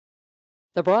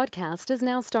The broadcast is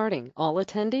now starting. All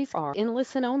attendees are in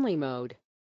listen-only mode.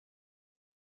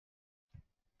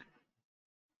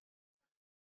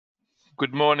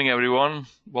 Good morning, everyone.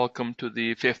 Welcome to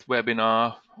the 5th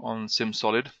webinar on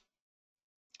SimSolid.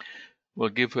 We'll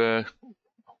give 1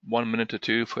 minute or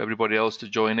two for everybody else to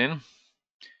join in.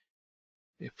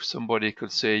 If somebody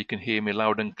could say you can hear me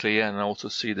loud and clear and also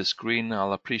see the screen,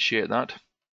 I'll appreciate that.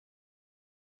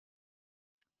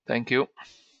 Thank you.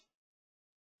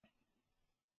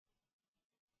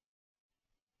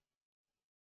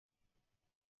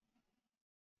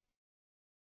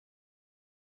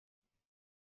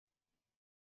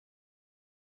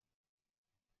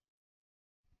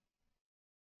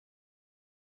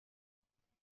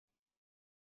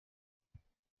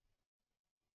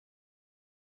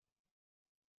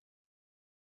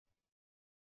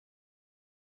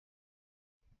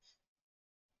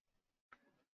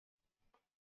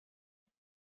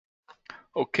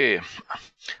 Okay,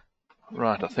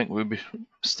 right, I think we'll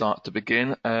start to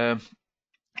begin.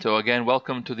 So again,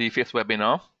 welcome to the 5th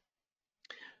webinar.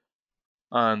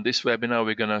 And this webinar,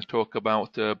 we're going to talk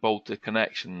about bolted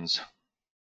connections.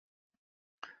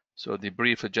 So the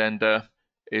brief agenda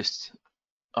is,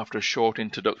 after a short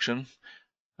introduction,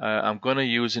 I'm going to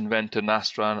use Inventor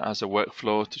Nastran as a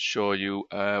workflow to show you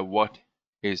what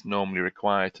is normally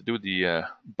required to do the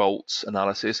bolts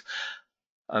analysis,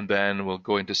 and then we'll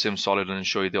go into SimSolid and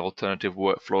show you the alternative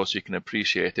workflow so you can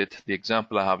appreciate it. The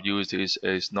example I have used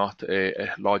is not a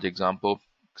large example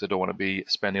because I don't want to be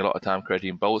spending a lot of time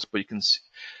creating bolts, but you can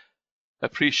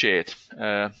appreciate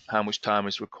how much time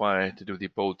is required to do the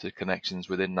bolted connections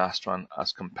within Nastran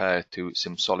as compared to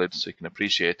SimSolid, so you can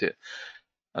appreciate it.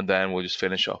 And then we'll just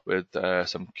finish up with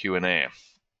some Q&A.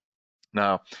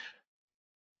 Now,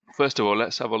 first of all,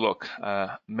 let's have a look.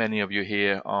 Many of you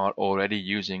here are already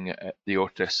using the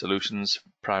Autodesk solutions,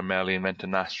 primarily Inventor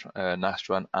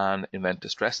Nastran and Inventor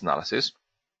Stress Analysis.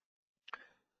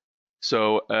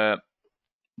 So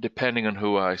depending on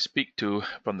who I speak to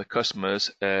from the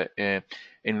customers,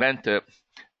 Inventor,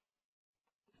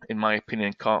 in my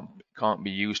opinion, can't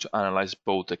be used to analyze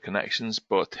bolted connections,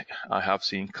 but I have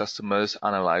seen customers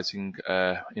analyzing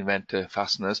Inventor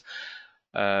fasteners.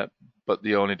 But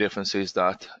the only difference is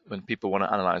that when people want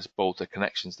to analyze bolted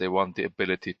connections, they want the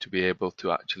ability to be able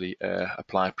to actually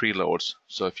apply preloads.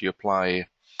 So if you apply,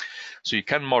 so you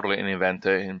can model it in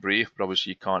Inventor in brief, but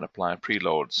obviously you can't apply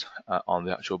preloads on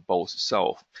the actual bolts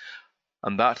itself.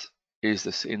 And that is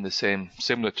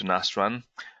similar to Nastran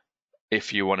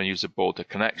if you want to use the bolted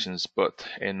connections. But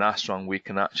in Nastran, we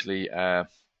can actually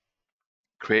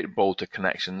create bolted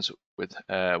connections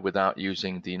without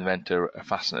using the Inventor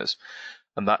fasteners.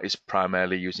 And that is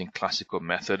primarily using classical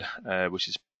method, which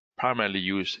is primarily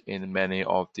used in many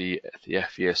of the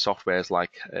FEA softwares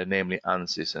like namely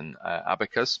ANSYS and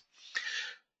Abacus.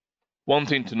 One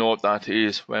thing to note that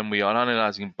is when we are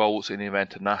analyzing bolts in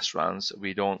Inventor Nastrans,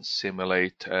 we don't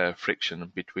simulate friction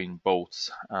between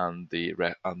bolts and the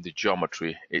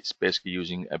geometry. It's basically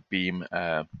using a beam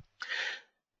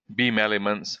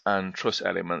elements and truss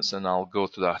elements, and I'll go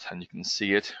to that and you can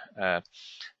see it.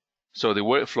 So the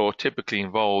workflow typically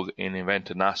involved in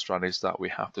Inventor Nastran is that we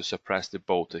have to suppress the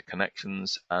bolted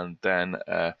connections, and then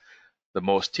the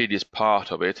most tedious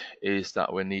part of it is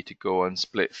that we need to go and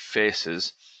split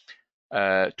faces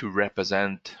to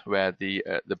represent where the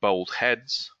bolt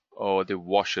heads or the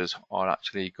washers are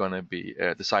actually going to be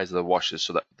the size of the washers,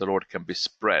 so that the load can be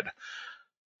spread.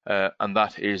 And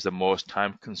that is the most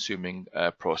time-consuming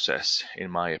process, in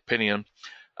my opinion.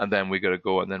 And then we're going to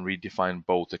go and then redefine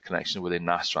bolted connection within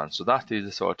Nastran. So that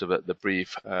is sort of the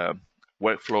brief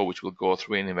workflow which we'll go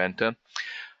through in Inventor.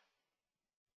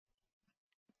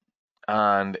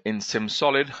 And in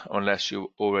SimSolid, unless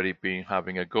you've already been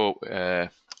having a go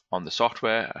on the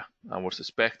software, I would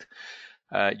suspect,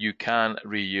 you can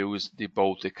reuse the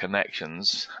bolted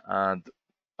connections.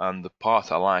 And the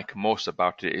part I like most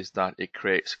about it is that it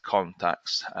creates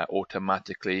contacts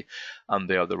automatically, and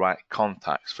they are the right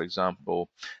contacts. For example,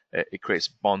 it creates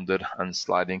bonded and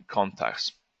sliding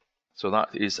contacts. So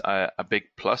that is a big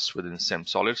plus within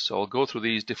SimSolid. So I'll go through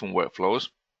these different workflows.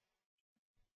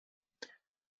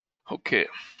 Okay.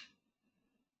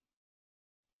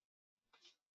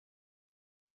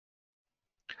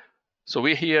 So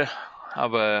we here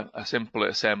have a simple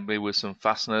assembly with some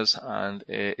fasteners, and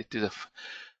it is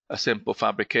a simple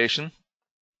fabrication.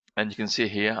 And you can see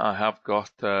here I have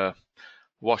got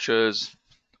washers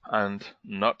and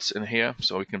nuts in here.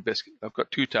 So we can basically, I've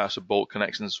got two types of bolt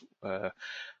connections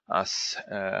as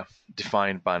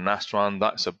defined by Nastran.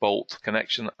 That's a bolt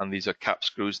connection, and these are cap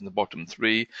screws in the bottom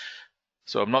three.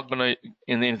 So I'm not going to,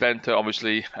 in the inventor,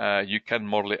 obviously, you can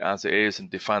model it as it is and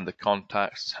define the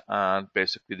contacts, and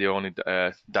basically the only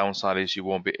downside is you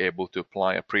won't be able to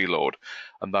apply a preload,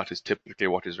 and that is typically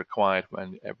what is required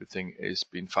when everything is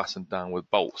being fastened down with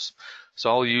bolts. So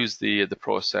I'll use the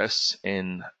process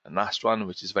in Nastran,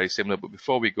 which is very similar, but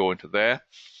before we go into there,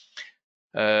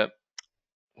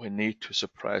 we need to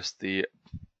suppress the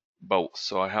bolts.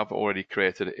 So I have already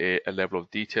created a level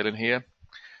of detail in here.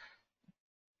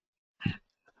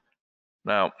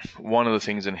 Now, one of the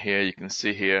things in here, you can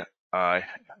see here,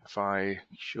 if I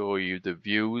show you the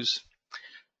views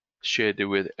shaded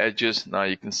with edges, now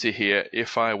you can see here,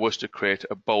 if I was to create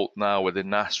a bolt now with a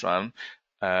Nastran,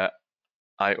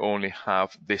 I only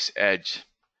have this edge,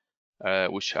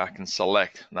 which I can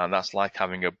select. Now that's like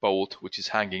having a bolt which is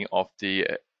hanging off the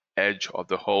edge of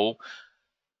the hole,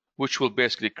 which will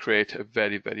basically create a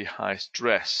very, very high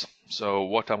stress. So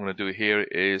what I'm going to do here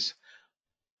is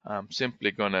I'm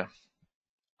simply going to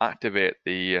activate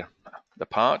the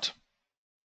part,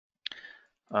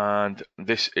 and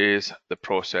this is the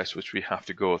process which we have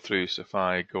to go through. So if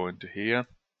I go into here,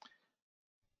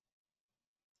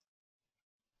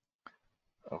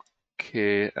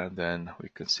 okay, and then we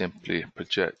can simply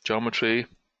project geometry,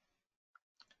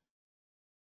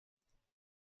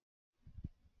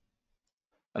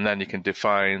 and then you can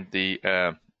define the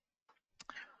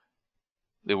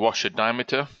washer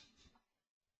diameter,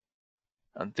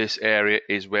 and this area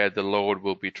is where the load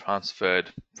will be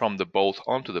transferred from the bolt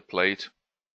onto the plate.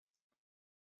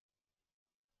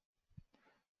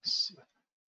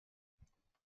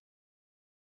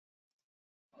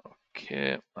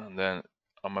 Okay, and then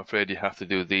I'm afraid you have to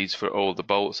do these for all the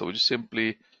bolts, so we just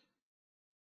simply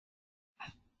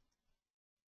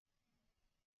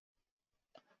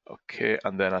okay,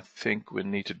 and then I think we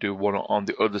need to do one on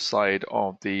the other side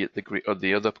of the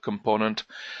other component.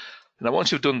 Now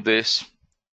once you've done this,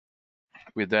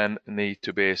 we then need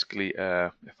to basically,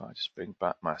 if I just bring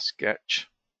back my sketch,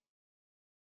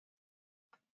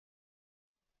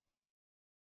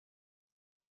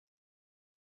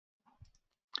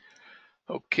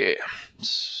 okay,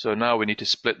 so now we need to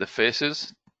split the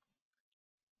faces.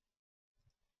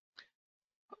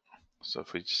 So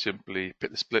if we simply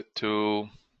pick the split tool,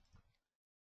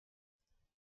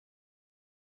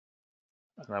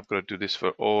 and I've got to do this for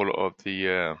all of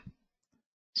the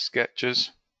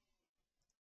sketches.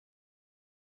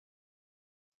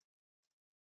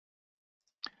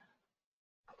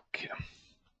 Okay.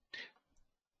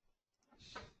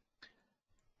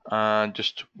 And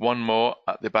just one more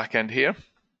at the back end here.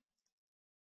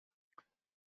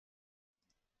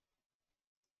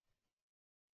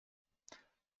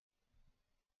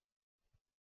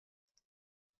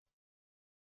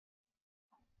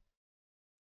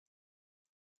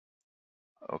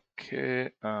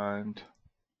 Okay, and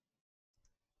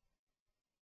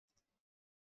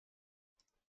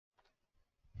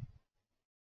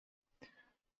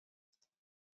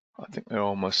I think they're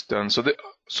almost done. So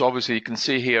obviously you can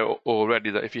see here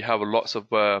already that if you have lots of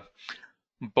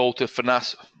bolted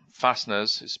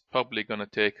fasteners, it's probably going to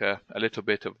take a little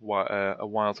bit of a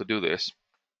while to do this.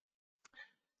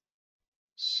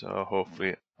 So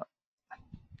hopefully,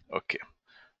 okay.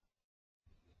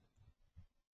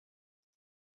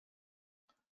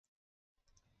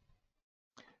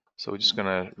 So we're just going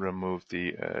to remove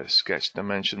the sketch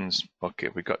dimensions. Okay,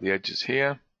 we got the edges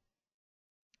here.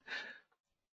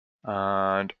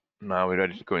 And now we're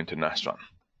ready to go into Nastran.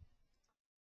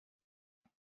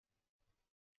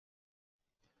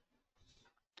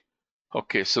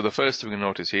 Okay, so the first thing we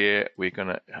notice here,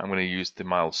 I'm gonna use the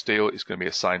mild steel. It's gonna be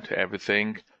assigned to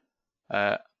everything,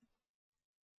 and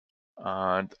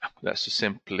let's just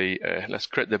simply let's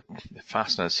create the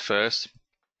fasteners first.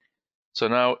 So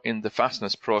now in the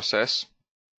fasteners process,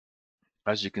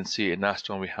 as you can see in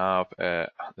Nastran, we have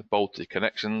the bolted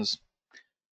connections,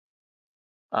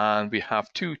 and we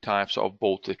have two types of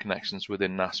bolted connections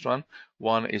within Nastran.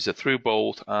 One is a through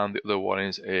bolt, and the other one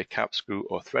is a cap screw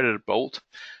or threaded bolt.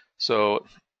 So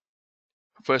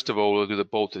first of all, we'll do the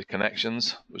bolted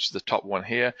connections, which is the top one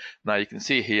here. Now you can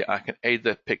see here, I can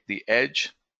either pick the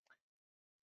edge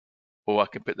or I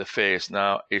can pick the face.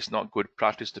 Now, it's not good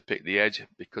practice to pick the edge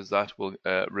because that will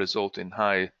result in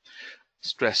high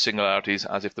stress singularities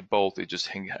as if the bolt is just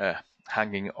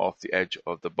hanging off the edge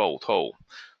of the bolt hole.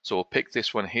 So we'll pick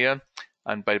this one here,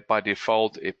 and by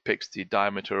default, it picks the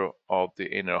diameter of the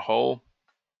inner hole.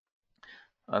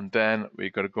 And then we're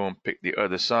going to go and pick the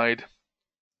other side.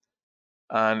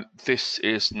 And this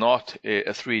is not a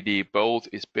 3D bolt,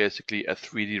 it's basically a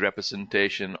 3D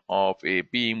representation of a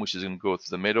beam which is going to go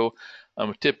through the middle.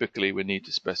 And typically we need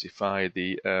to specify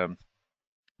the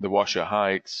washer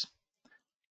heights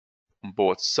on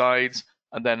both sides.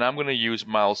 And then I'm going to use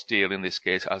mild steel in this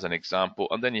case as an example.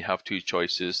 And then you have two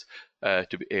choices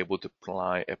to be able to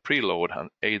apply a preload, and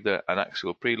either an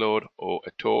actual preload or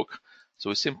a torque. So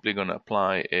we're simply going to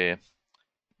apply a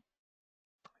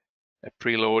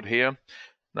preload here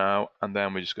now, and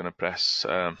then we're just going to press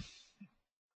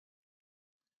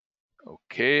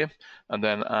OK, and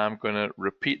then I'm going to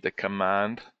repeat the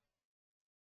command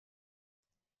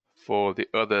for the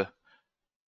other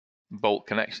bolt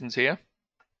connections here.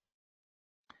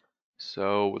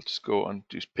 So we'll just go and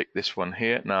just pick this one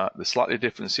here. Now the slightly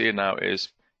difference here now is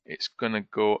it's going to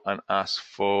go and ask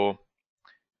for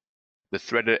the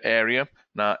threaded area.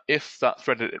 Now if that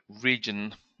threaded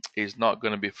region is not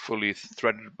going to be fully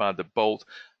threaded by the bolt,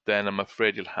 then I'm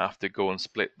afraid you'll have to go and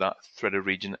split that threaded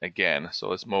region again.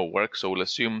 So it's more work. So we'll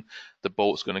assume the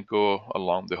bolt's going to go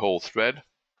along the whole thread.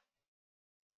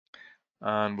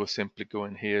 And we'll simply go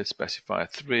in here, specify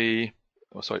 3,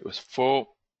 oh sorry, it was 4,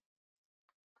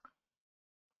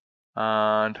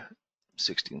 and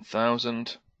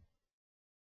 16,000.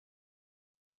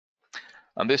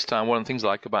 And this time, one of the things I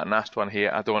like about Nastran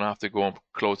here, I don't have to go and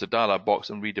close the dialog box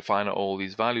and redefine all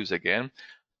these values again.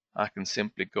 I can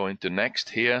simply go into next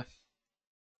here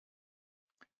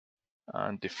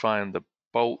and define the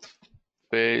bolt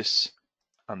face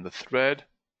and the thread,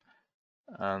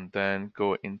 and then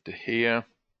go into here.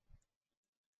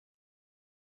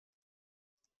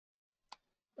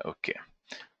 Okay,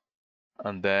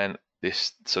 and then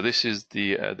this. So this is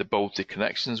the bolted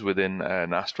connections within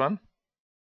Nastran.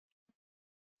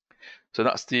 So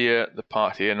that's the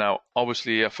part here. Now,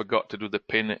 obviously, I forgot to do the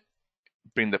pin,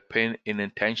 bring the pin in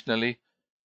intentionally.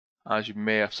 As you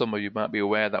may have, some of you might be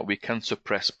aware that we can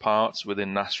suppress parts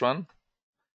within Nastran.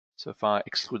 So if I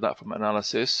exclude that from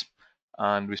analysis,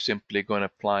 and we're simply going to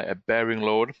apply a bearing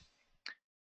load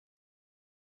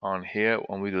on here,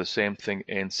 and we do the same thing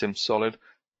in SimSolid.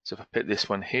 So if I pick this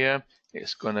one here,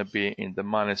 it's going to be in the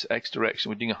minus X direction.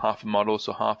 We're doing a half a model,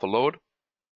 so half a load.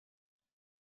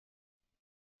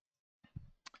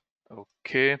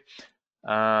 Okay,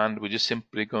 and we're just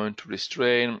simply going to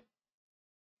restrain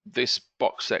this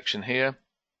box section here.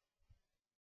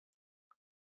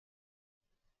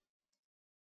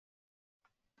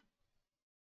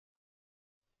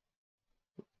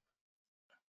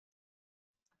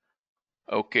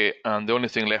 Okay, and the only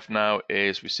thing left now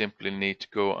is we simply need to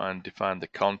go and define the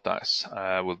contacts.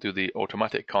 We'll do the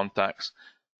automatic contacts,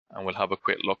 and we'll have a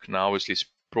quick look now. Obviously, it's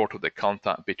brought up the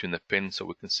contact between the pins, so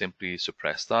we can simply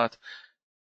suppress that.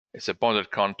 It's a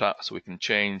bonded contact, so we can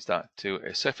change that to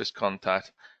a surface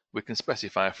contact. We can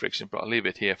specify a friction, but I'll leave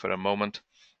it here for a moment.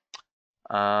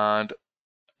 And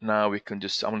now we can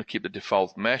just, I'm going to keep the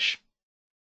default mesh.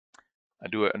 I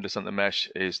do understand the mesh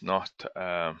is not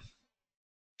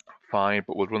fine,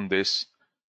 but we'll run this.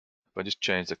 If I just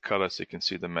change the color so you can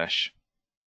see the mesh.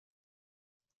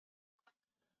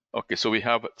 Okay, so we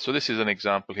have, so this is an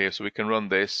example here, so we can run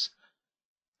this.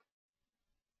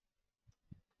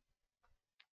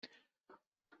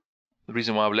 The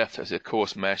reason why I've left it as a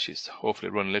coarse mesh is hopefully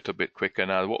run a little bit quicker.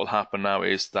 Now what will happen now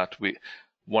is that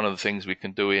one of the things we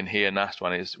can do in here, next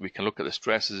one, is we can look at the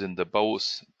stresses in the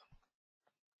bolts.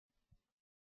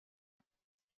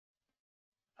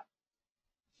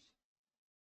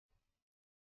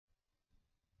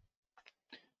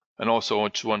 And also I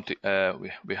just want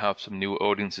to, we have some new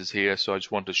audiences here, so I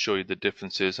just want to show you the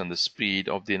differences and the speed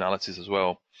of the analysis as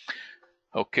well.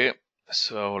 Okay,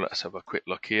 so let's have a quick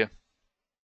look here.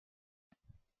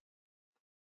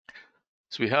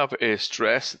 So we have a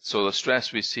stress. So the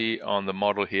stress we see on the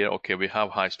model here, okay, we have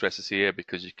high stresses here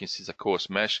because you can see it's a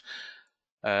coarse mesh.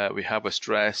 We have a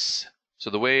stress. So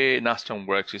the way Nastran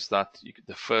works is that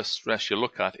the first stress you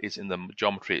look at is in the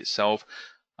geometry itself.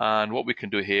 And what we can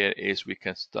do here is we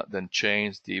can then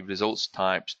change the results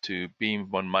types to beam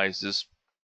von Mises.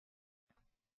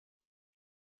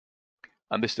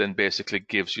 And this then basically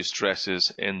gives you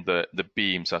stresses in the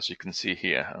beams, as you can see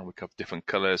here. And we have different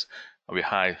colors, and we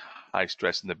high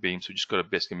stress in the beams. So we just got to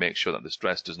basically make sure that the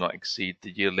stress does not exceed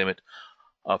the yield limit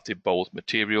of the bolt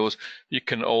materials. You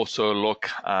can also look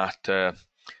at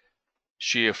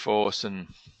shear force and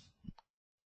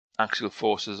axial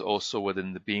forces also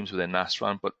within the beams within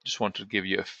Nastran, but just wanted to give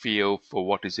you a feel for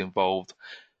what is involved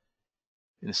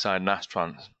inside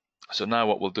Nastran. So now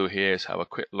what we'll do here is have a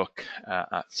quick look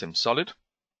at SimSolid.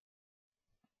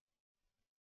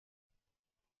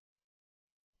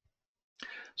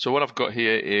 So what I've got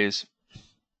here is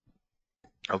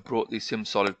I've brought the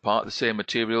SimSolid part, the same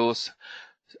materials.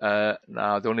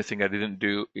 Now the only thing I didn't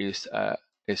do is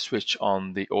switch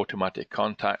on the automatic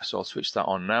contact, so I'll switch that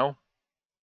on now.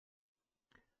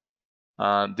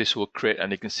 and this will create,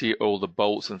 and you can see all the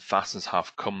bolts and fasteners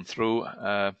have come through,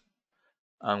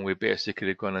 and we're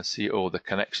basically going to see all the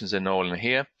connections and all in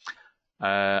here.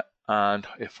 And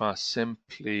if I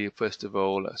simply, first of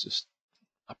all, let's just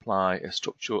apply a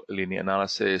structural linear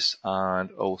analysis,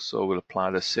 and also we'll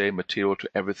apply the same material to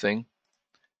everything.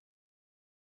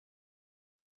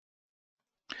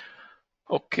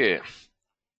 Okay,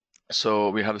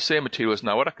 so we have the same materials.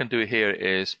 Now what I can do here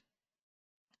is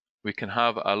we can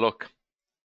have a look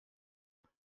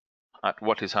at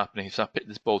what is happening. If I pick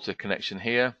this bolted connection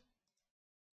here,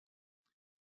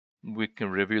 we can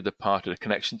review the part of the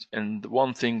connections. And the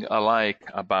one thing I like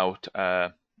about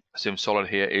SimSolid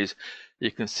here is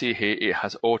you can see here it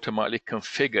has automatically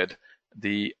configured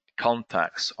the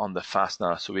contacts on the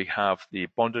fastener. So we have the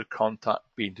bonded contact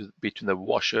between the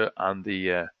washer and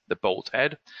the bolt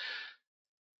head.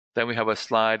 Then we have a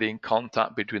sliding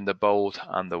contact between the bolt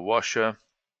and the washer,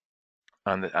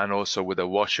 and also with the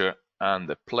washer and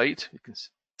the plate. You can see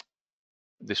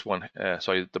this one,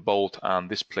 sorry, the bolt and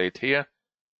this plate here.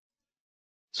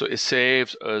 So it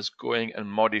saves us going and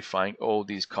modifying all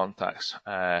these contacts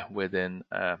within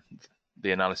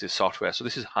the analysis software. So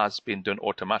this has been done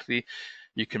automatically.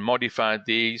 You can modify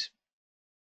these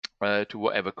to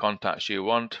whatever contacts you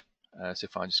want. So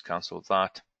if I just cancel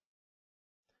that,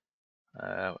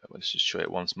 let's just show it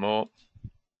once more.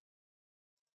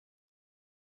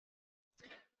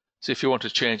 So if you want to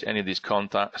change any of these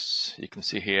contacts, you can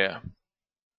see here,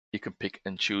 you can pick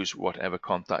and choose whatever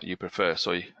contact you prefer.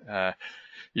 So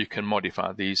you can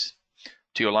modify these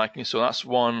to your liking. So that's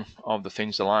one of the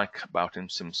things I like about in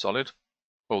SimSolid.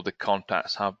 All the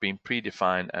contacts have been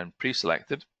predefined and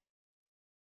pre-selected.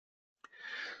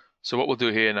 So what we'll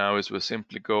do here now is we'll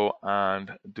simply go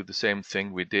and do the same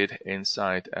thing we did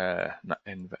inside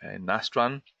in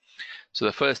Nastran. So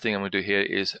the first thing I'm going to do here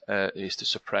is to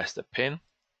suppress the pin.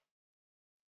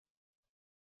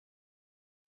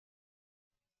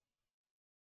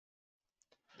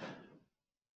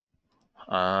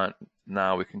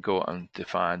 Now we can go and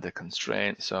define the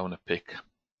constraint. So I'm going to pick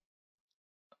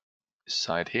this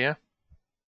side here.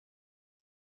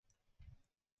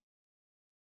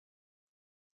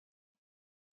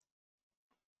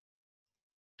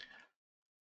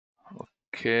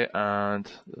 Okay, and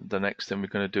the next thing we're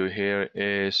going to do here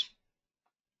is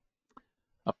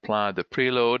apply the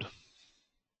preload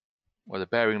or the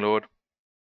bearing load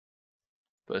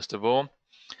first of all,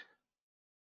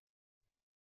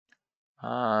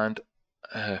 and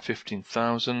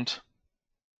 15,000.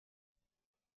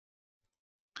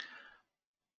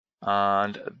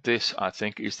 And this, I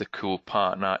think, is the cool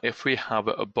part. Now, if we have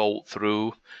a bolt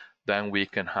through, then we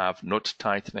can have nut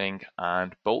tightening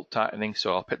and bolt tightening.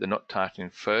 So I'll pick the nut tightening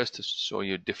first to show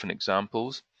you different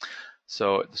examples.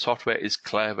 So the software is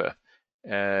clever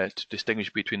to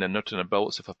distinguish between a nut and a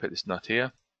bolt. So if I pick this nut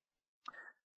here,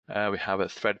 we have a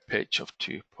thread pitch of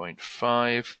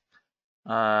 2.5,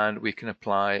 and we can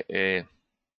apply a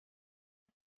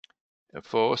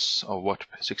force of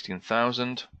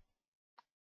 16,000.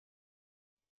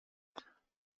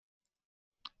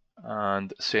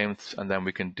 And same, and then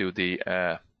we can do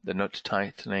the nut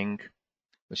tightening,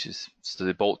 which is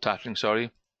the bolt tightening, sorry.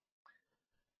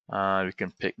 And we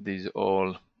can pick these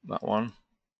all, that one,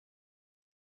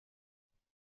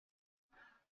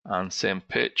 and same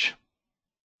pitch.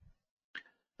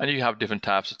 And you have different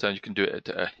types of turns. You can do it.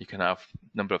 You can have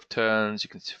number of turns. You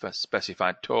can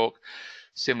specify torque,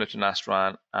 similar to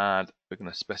Nastran, and we're going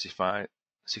to specify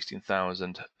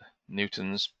 16,000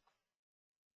 newtons.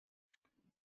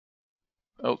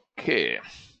 Okay,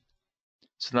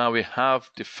 so now we have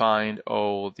defined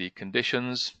all the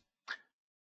conditions,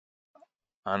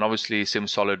 and obviously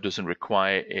SimSolid doesn't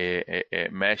require a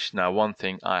mesh. Now, one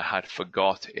thing I had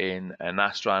forgot in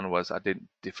Nastran was I didn't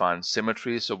define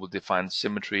symmetry, so we'll define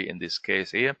symmetry in this case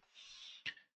here.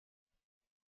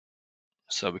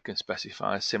 So we can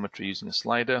specify symmetry using a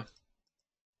slider.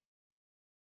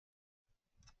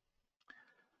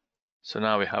 So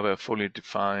now we have a fully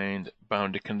defined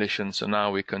boundary condition. So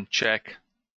now we can check.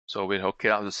 So we're okay,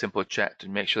 that was a simple check to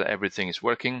make sure that everything is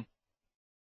working.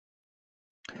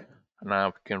 And now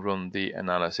we can run the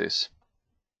analysis.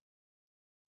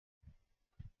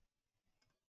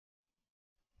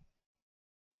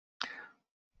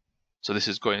 So this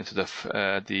is going to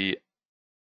the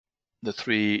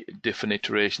three different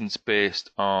iterations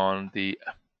based on the,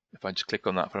 if I just click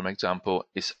on that for an example,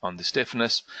 is on the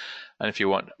stiffness. And if you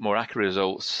want more accurate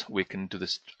results, we can do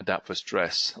this adapt for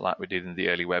stress like we did in the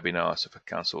early webinar. So if I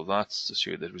cancel that to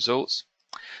show you the results.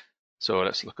 So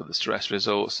let's look at the stress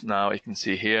results. Now you can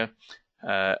see here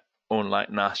unlike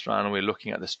Nastran, we're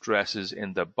looking at the stresses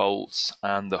in the bolts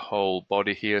and the whole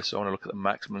body here. So I want to look at the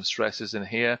maximum stresses in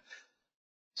here.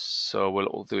 So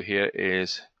what we'll do here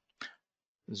is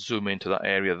zoom into that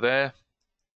area there.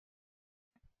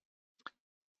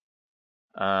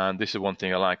 And this is one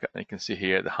thing I like. You can see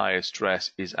here the highest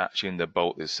stress is actually in the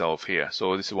bolt itself here.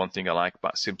 So this is one thing I like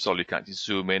about SimSolid. You can actually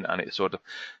zoom in and it sort of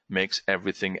makes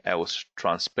everything else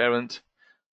transparent.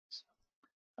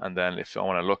 And then if I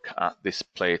want to look at this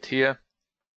plate here,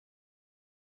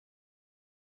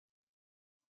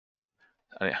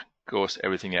 and it goes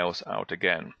everything else out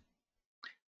again.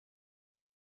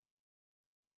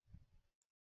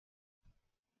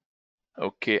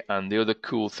 Okay, and the other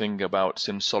cool thing about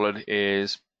SimSolid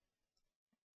is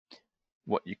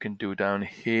what you can do down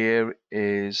here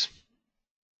is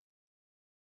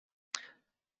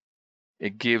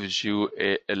it gives you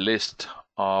a list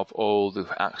of all the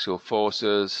axial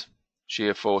forces,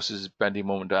 shear forces, bending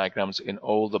moment diagrams in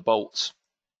all the bolts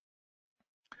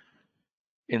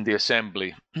in the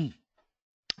assembly,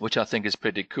 which I think is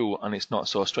pretty cool, and it's not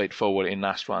so straightforward in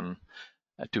Nastran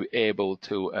to be able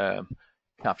to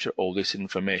capture all this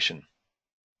information.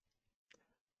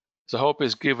 So I hope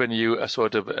it's given you a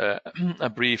sort of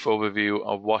a brief overview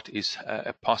of what is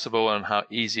possible and how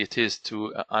easy it is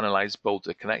to analyze both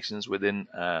the connections within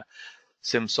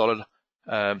SimSolid.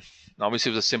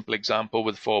 Obviously, it was a simple example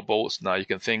with 4 bolts. Now you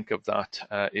can think of that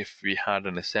if we had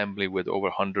an assembly with over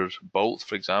 100 bolts,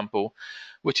 for example,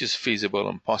 which is feasible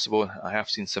and possible. I have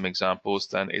seen some examples,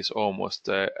 then it's almost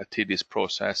a tedious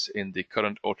process in the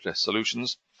current Autodesk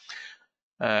solutions.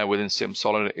 Within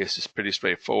SimSolid, it's just pretty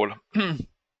straightforward.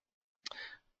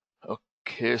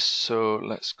 Okay, so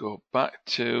let's go back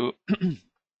to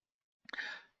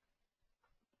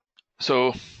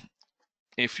so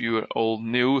if you're all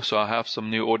new, so I have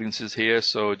some new audiences here,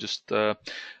 so just would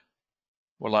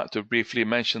like to briefly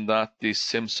mention that the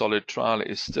SimSolid trial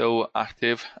is still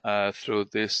active through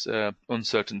this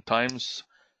uncertain times.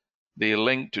 The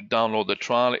link to download the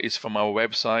trial is from our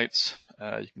website.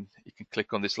 You can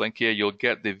click on this link here. You'll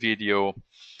get the video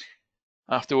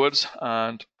afterwards,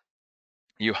 and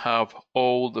you have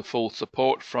all the full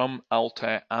support from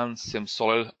Altair and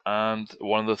SimSolid. And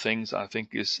one of the things I think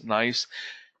is nice,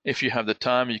 if you have the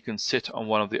time, you can sit on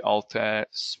one of the Altair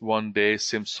one-day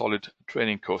SimSolid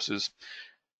training courses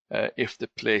if the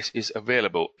place is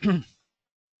available.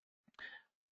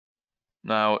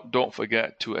 Now, don't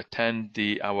forget to attend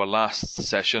our last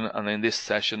session, and in this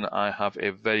session I have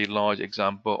a very large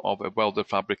example of a welder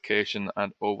fabrication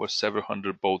and over several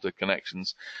hundred bolted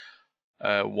connections.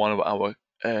 One of our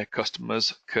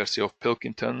customers, courtesy of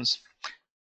Pilkingtons,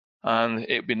 and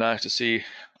it'd be nice to see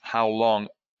how long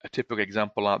a typical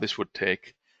example like this would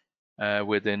take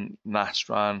within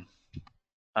Nastran,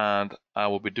 and I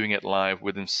will be doing it live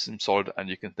within SimSolid, and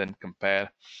you can then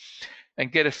compare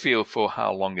and get a feel for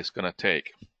how long it's going to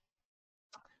take.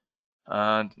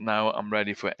 And now I'm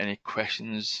ready for any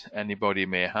questions anybody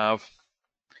may have.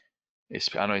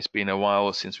 I know it's been a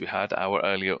while since we had our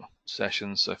earlier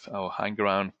sessions, so I'll hang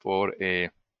around for a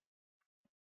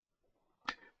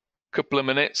couple of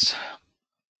minutes,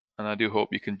 and I do hope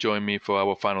you can join me for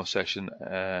our final session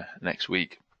next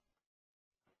week.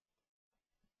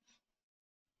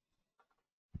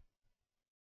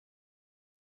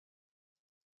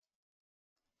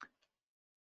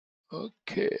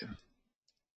 Okay.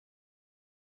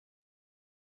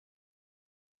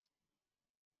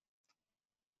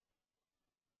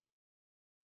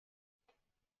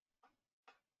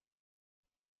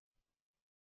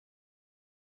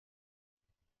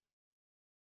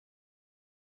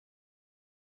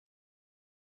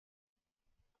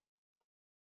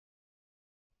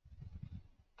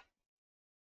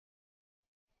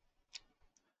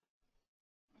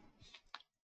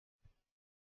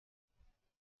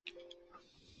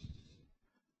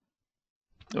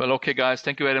 Well, okay, guys,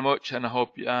 thank you very much, and I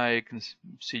hope I can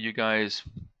see you guys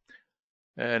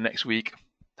next week.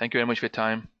 Thank you very much for your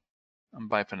time, and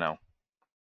bye for now.